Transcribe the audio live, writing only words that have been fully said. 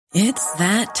It's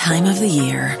that time of the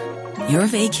year. Your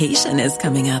vacation is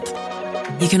coming up.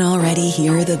 You can already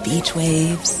hear the beach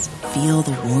waves, feel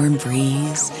the warm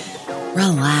breeze,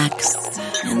 relax,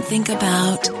 and think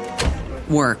about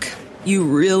work. You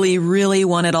really, really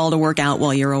want it all to work out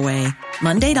while you're away.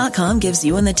 Monday.com gives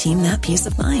you and the team that peace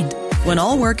of mind. When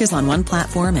all work is on one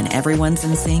platform and everyone's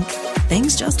in sync,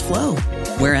 things just flow.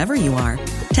 Wherever you are,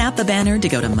 tap the banner to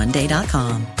go to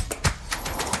Monday.com.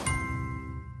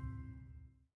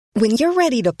 When you're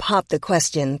ready to pop the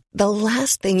question, the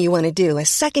last thing you want to do is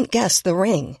second-guess the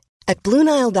ring. At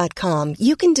BlueNile.com,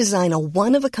 you can design a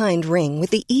one-of-a-kind ring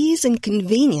with the ease and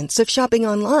convenience of shopping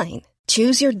online.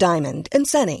 Choose your diamond and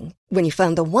setting. When you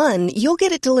find the one, you'll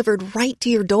get it delivered right to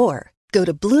your door. Go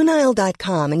to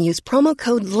BlueNile.com and use promo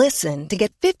code LISTEN to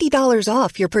get $50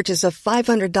 off your purchase of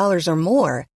 $500 or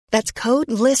more. That's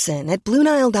code LISTEN at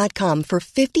BlueNile.com for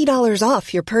 $50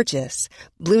 off your purchase.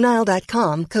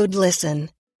 BlueNile.com, code LISTEN.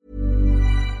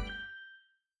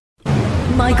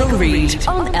 Michael Reid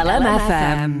on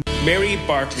LMFM. Mary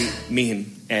Barclay Meehan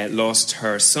lost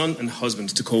her son and husband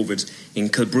to COVID in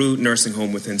Kilbrew nursing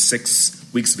home within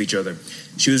 6 weeks of each other.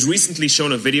 She was recently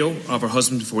shown a video of her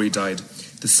husband before he died.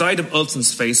 The side of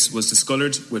Ultan's face was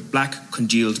discoloured with black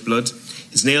congealed blood.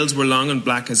 His nails were long and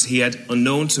black as he had,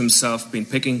 unknown to himself, been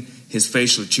picking his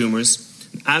facial tumours.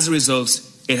 As a result,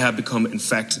 it had become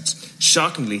infected.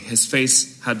 Shockingly, his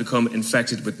face had become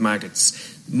infected with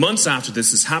maggots. Months after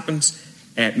this has happened,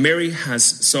 Mary has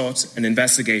sought an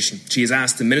investigation. She has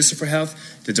asked the Minister for Health,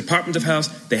 the Department of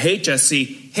Health, the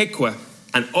HSC, HIQA,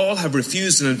 and all have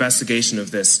refused an investigation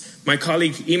of this. My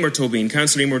colleague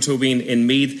Councillor Emer Tobin in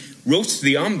Meath, wrote to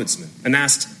the Ombudsman and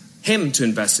asked him to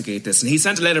investigate this. And he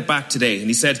sent a letter back today and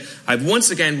he said, I've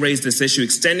once again raised this issue,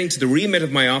 extending to the remit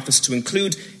of my office to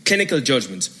include clinical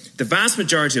judgment. The vast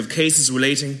majority of cases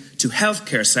relating to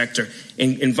healthcare sector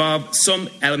involve some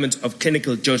element of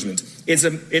clinical judgment.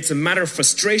 It's a matter of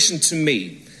frustration to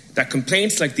me that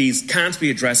complaints like these can't be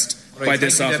addressed by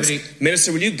this office. Deputy.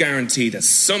 Minister, will you guarantee that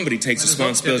somebody takes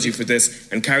responsibility for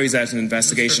this and carries out an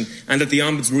investigation, and that the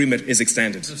Ombudsman remit is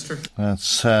extended?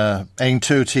 That's Ain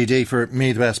 2 TD for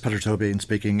Meath West. Peter Tobin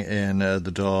speaking in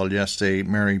the Dáil yesterday.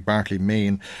 Mary Barclay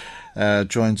Meehan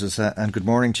joins us, and good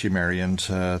morning to you, Mary, and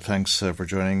thanks for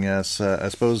joining us. I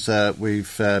suppose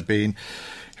we've been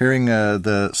hearing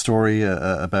the story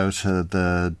about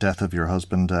the death of your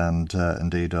husband and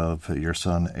indeed of your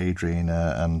son Adrian,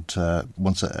 and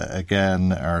once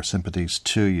again our sympathies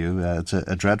to you. It's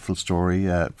a dreadful story,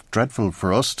 dreadful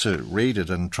for us to read it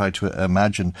and try to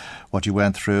imagine what you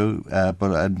went through, but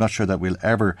I'm not sure that we'll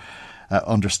ever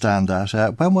understand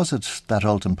that. When was it that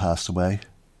Ultan passed away?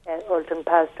 Ultan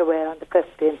passed away on the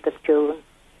 15th of June.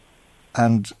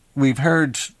 And we've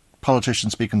heard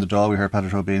politicians speak in the Dáil. We heard Peter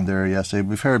Tobin there yesterday.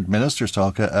 We've heard ministers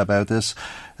talk about this.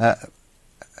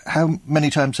 How many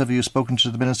times have you spoken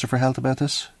to the Minister for Health about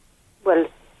this? Well,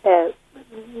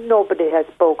 nobody has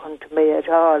spoken to me at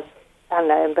all,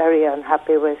 and I'm very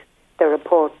unhappy with the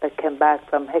report that came back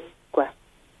from HIQA.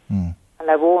 And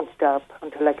I won't stop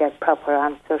until I get proper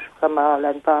answers from all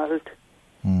involved.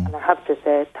 And I have to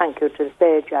say thank you to the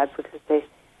Sage Advocacy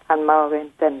and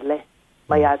Maureen Findlay,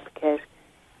 my advocate,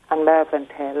 and Mervyn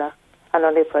Taylor, and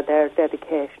only for their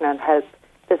dedication and help,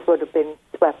 this would have been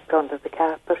swept under the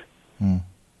carpet.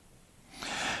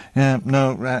 Yeah,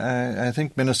 no, I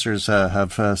think ministers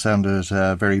have sounded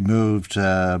very moved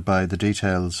by the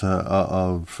details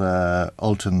of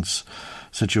Ultan's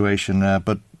situation,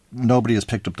 but nobody has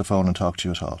picked up the phone and talked to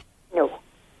you at all? No,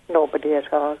 nobody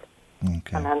at all.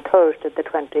 Okay. And on Thursday, the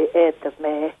 28th of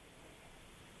May,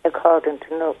 according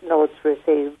to notes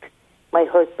received, my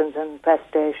husband's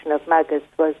infestation of maggots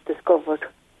was discovered.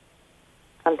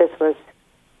 And this was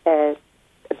at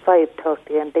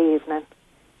 5:30 in the evening.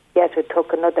 Yet it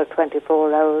took another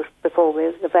 24 hours before we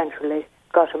eventually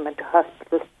got him into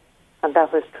hospital. And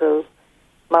that was through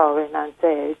Maureen and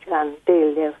Sage and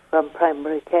Delia from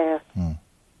primary care.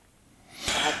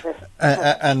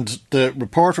 And the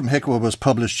report from HIQA was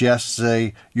published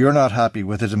yesterday. You're not happy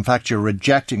with it. In fact, you're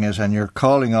rejecting it and you're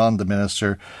calling on the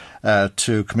Minister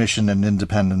to commission an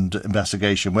independent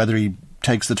investigation. Whether he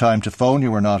takes the time to phone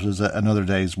you or not is another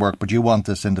day's work, but you want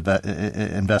this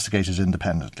investigated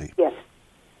independently. Yes.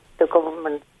 The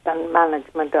government and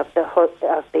management of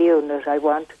the unit I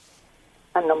want.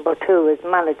 And number 2 is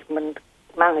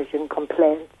managing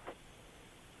complaints.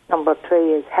 Number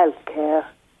 3 is healthcare.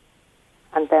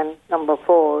 And then number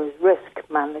 4 is risk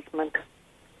management.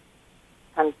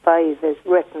 And 5 is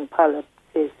written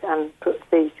policies and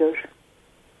procedures.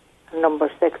 And number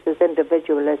 6 is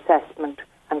individual assessment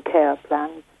and care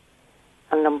plans.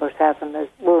 And number 7 is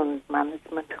wound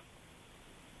management.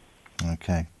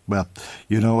 Okay. Well,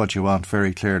 you know what you want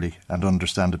very clearly and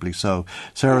understandably so.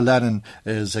 Sarah Lennon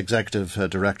is Executive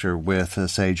Director with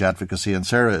Sage Advocacy, and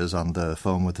Sarah is on the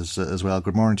phone with us as well.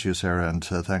 Good morning to you, Sarah, and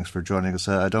thanks for joining us.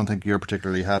 I don't think you're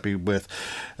particularly happy with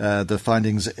the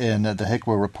findings in the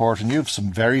HIQA report, and you have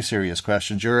some very serious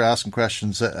questions. You're asking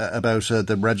questions about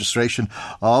the registration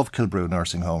of Kilbrew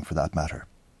Nursing Home, for that matter.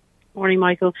 Morning,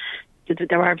 Michael.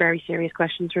 There are very serious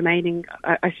questions remaining.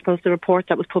 I suppose the report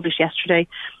that was published yesterday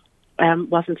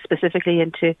wasn't specifically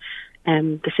into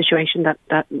the situation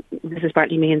that Mrs.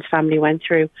 Bartley-Meehan's family went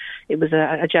through. It was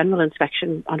a general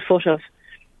inspection on foot of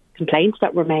complaints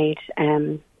that were made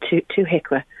to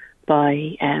HIQA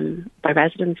by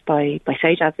residents, by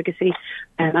Sage Advocacy,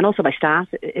 and also by staff.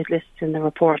 It lists in the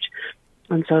report.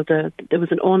 And so there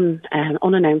was an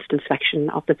unannounced inspection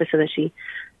of the facility.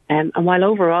 And while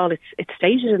overall it's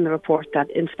stated in the report that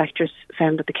inspectors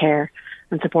found that the care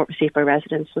and support received by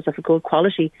residents was of a good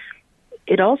quality,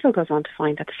 it also goes on to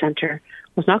find that the centre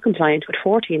was not compliant with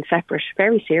 14 separate,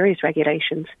 very serious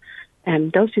regulations.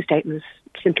 Those two statements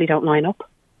simply don't line up.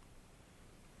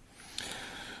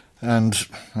 And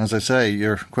as I say,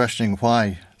 you're questioning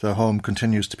why the home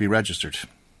continues to be registered.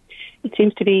 It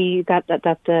seems to be that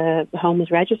the home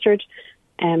was registered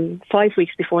 5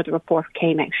 weeks before the report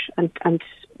came out and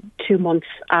 2 months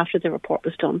after the report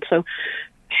was done. So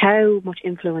how much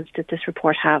influence did this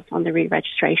report have on the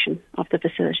re-registration of the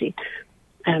facility?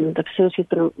 The facility has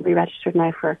been re-registered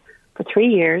now for 3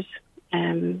 years,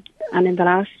 and in the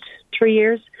last 3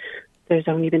 years there's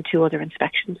only been 2 other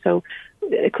inspections. So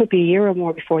it could be a year or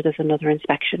more before there's another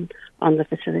inspection on the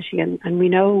facility. And we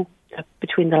know that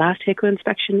between the last HIQA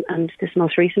inspection and this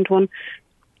most recent one,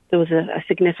 there was a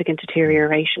significant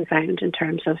deterioration found in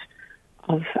terms of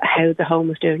how the home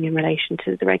was doing in relation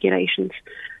to the regulations.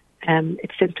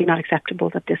 It's simply not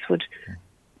acceptable that this would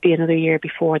be another year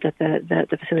before that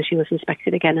the facility was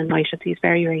inspected again in light of these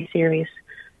very, very serious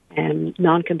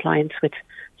non-compliance with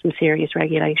some serious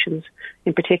regulations,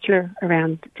 in particular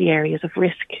around the areas of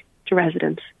risk to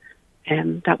residents.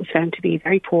 That was found to be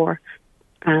very poor,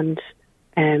 and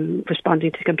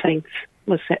responding to complaints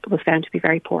was found to be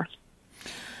very poor.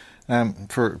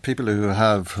 For people who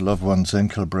have loved ones in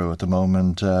Kilbrew at the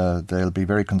moment, they'll be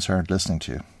very concerned listening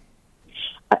to you.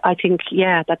 I think,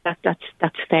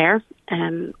 that's fair.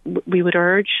 We would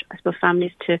urge, I suppose,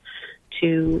 families to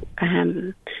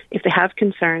if they have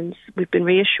concerns. We've been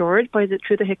reassured through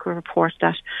the HIQA report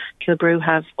that Kilbrew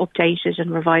have updated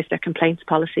and revised their complaints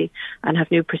policy and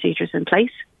have new procedures in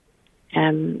place.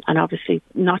 And obviously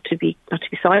not to be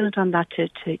silent on that,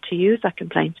 to use that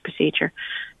complaints procedure,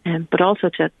 but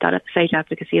also that Sage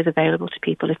Advocacy is available to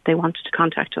people if they wanted to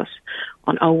contact us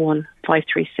on 01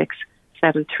 536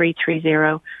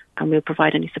 7330, and we'll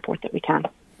provide any support that we can.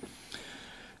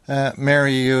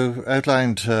 Mary, you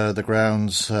outlined the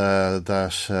grounds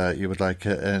that you would like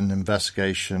an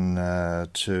investigation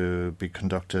to be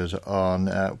conducted on.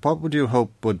 What would you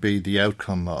hope would be the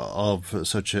outcome of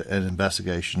such an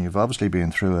investigation? You've obviously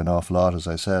been through an awful lot, as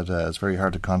I said. It's very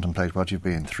hard to contemplate what you've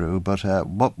been through, but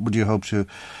what would you hope to...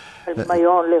 My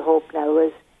only hope now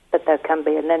is that there can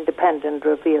be an independent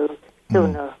review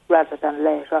sooner rather than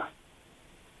later.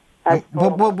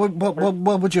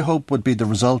 What would you hope would be the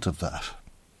result of that?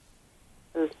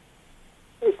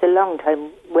 It's a long time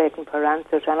waiting for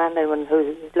answers, and anyone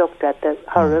who's looked at the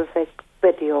horrific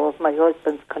video of my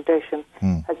husband's condition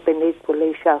has been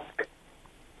equally shocked.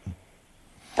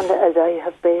 And as I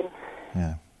have been.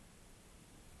 Yeah.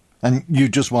 And you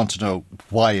just want to know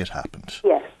why it happened?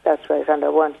 Yes, that's right, and I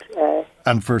want...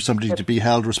 and for somebody to be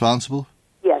held responsible?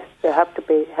 Yes, they have to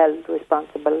be held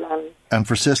responsible. And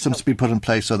for systems to be put in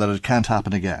place so that it can't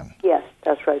happen again? Yes,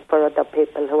 that's right, for other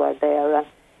people who are there. And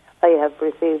I have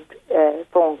received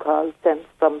phone calls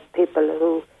from people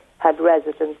who had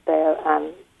residence there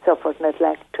and suffered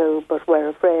neglect too, but were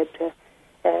afraid to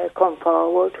come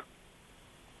forward.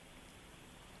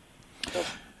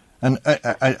 And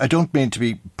I don't mean to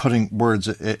be putting words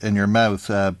in your mouth,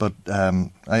 but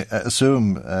I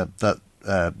assume that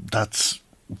that's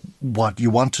what you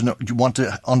want to know. You want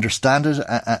to understand it,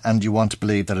 and you want to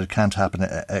believe that it can't happen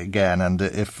again. And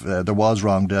if there was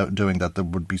wrongdoing, that there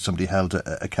would be somebody held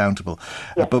accountable.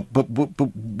 Yes. But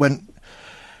when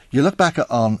you look back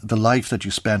on the life that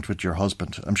you spent with your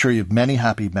husband, I'm sure you have many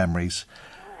happy memories,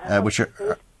 which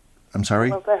are... I'm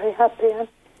sorry? We're very happy.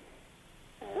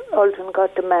 Alton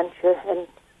got dementia and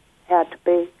had to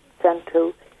be sent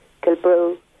to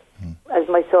Kilbrew as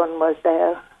my son was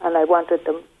there, and I wanted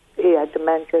them. He had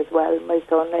dementia as well, my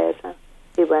son is, and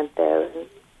he went there in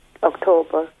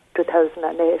October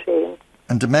 2018.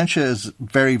 And dementia is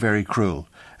very, very cruel.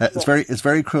 It's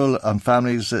very cruel on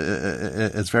families.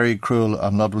 It's very cruel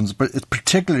on loved ones, but it's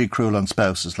particularly cruel on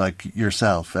spouses like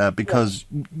yourself because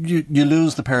you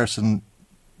lose the person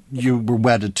you were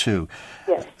wedded to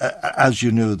as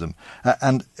you knew them,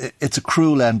 and it's a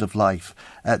cruel end of life.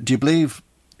 Do you believe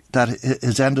that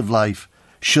his end of life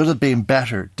should have been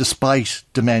better, despite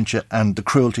dementia and the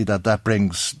cruelty that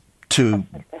brings to?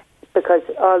 Because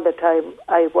all the time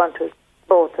I wanted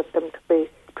both of them to be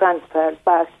transferred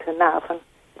back to Navan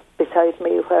beside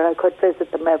me, where I could visit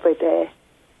them every day.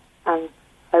 And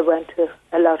I went to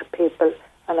a lot of people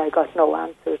and I got no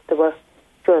answers. There were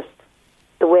just,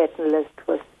 the waiting list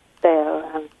was there,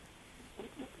 and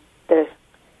they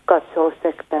got so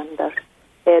sick then that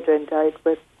Adrian died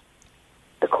with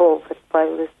the COVID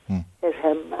virus hit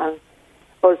him. And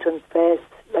Ultan's face,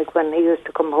 like when he used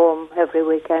to come home every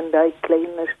weekend, I'd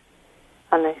clean it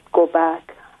and I'd go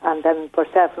back, and then for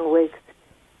 7 weeks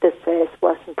this face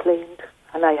wasn't cleaned,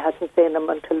 and I hadn't seen him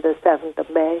until the 7th of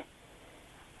May.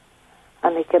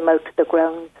 And he came out to the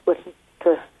grounds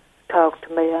to talk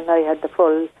to me, and I had the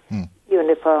full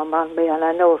uniform on me, and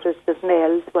I noticed his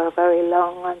nails were very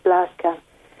long and black and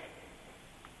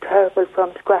terrible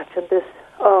from scratching this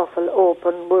awful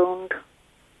open wound.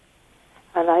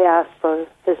 And I asked for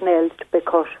his nails to be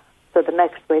cut. So the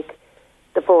next week,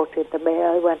 the 14th of May,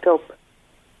 I went up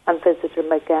and visited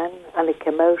him again, and he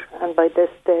came out, and by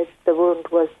this stage the wound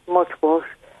was much worse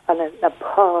and an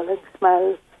appalling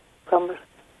smell from it.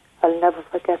 I'll never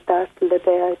forget that till the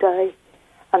day I die.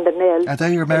 And the nails... Are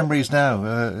they your memories now?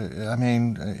 I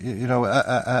mean,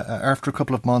 after a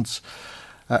couple of months,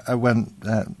 when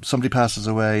somebody passes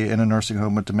away in a nursing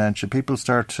home with dementia, people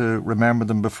start to remember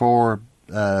them before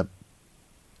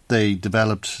they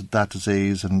developed that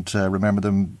disease, and remember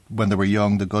them when they were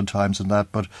young, the good times and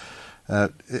that. But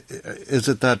is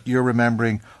it that you're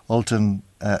remembering Ultan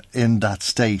in that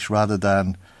state rather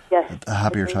than the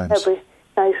happier times? Every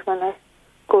night when I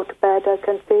go to bed, I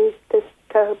can see this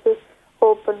terrible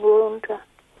open wound,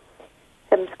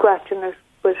 him scratching it,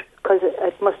 because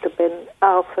it must have been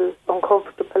awful,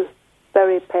 uncomfortable,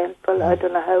 very painful. I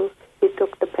don't know how he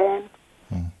took the pain.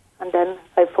 And then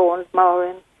I phoned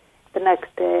Maureen the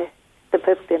next day, the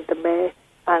 15th of May,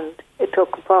 and it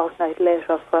took a fortnight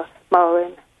later for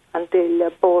Maureen and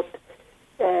Delia both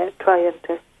trying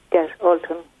to get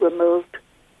Ultan removed.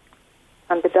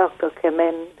 And the doctor came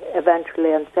in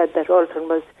eventually and said that Ultan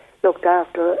was looked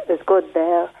after as good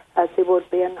there as he would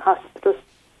be in hospital.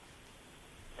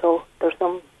 So there's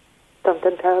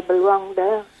something terrible wrong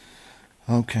there.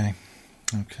 Okay.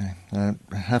 I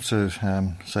have to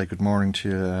say good morning to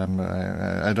you.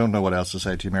 I don't know what else to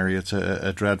say to you, Mary. It's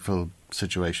a dreadful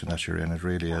situation that you're in. It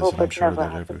really is. And I'm sure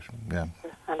that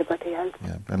anybody else.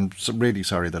 Yeah, I'm really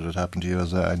sorry that it happened to you.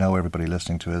 As I know everybody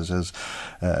listening to us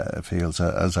feels,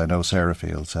 as I know Sarah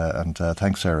feels, and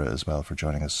thanks Sarah as well for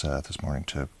joining us this morning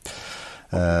too.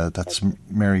 That's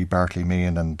Mary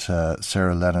Bartley-Meehan and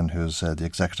Sarah Lennon, who's the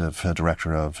Executive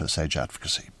Director of Sage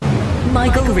Advocacy.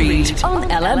 Michael Reid on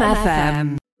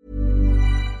LMFM.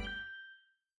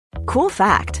 Cool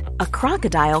fact, a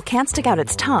crocodile can't stick out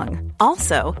its tongue.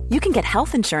 Also, you can get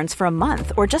health insurance for a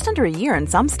month or just under a year in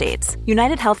some states.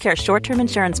 United Healthcare short-term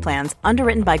insurance plans,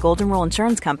 underwritten by Golden Rule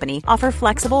Insurance Company, offer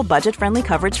flexible, budget-friendly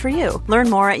coverage for you. Learn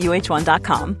more at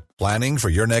UH1.com. Planning for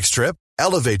your next trip?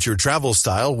 Elevate your travel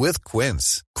style with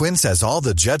Quince. Quince has all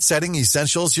the jet-setting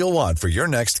essentials you'll want for your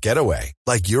next getaway,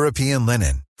 like European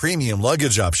linen, premium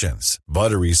luggage options,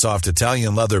 buttery soft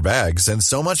Italian leather bags, and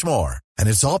so much more. And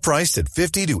it's all priced at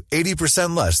 50 to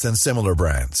 80% less than similar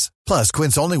brands. Plus,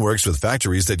 Quince only works with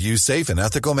factories that use safe and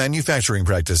ethical manufacturing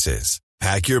practices.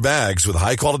 Pack your bags with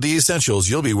high-quality essentials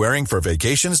you'll be wearing for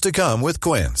vacations to come with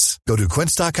Quince. Go to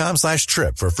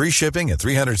quince.com/trip for free shipping and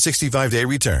 365-day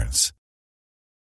returns.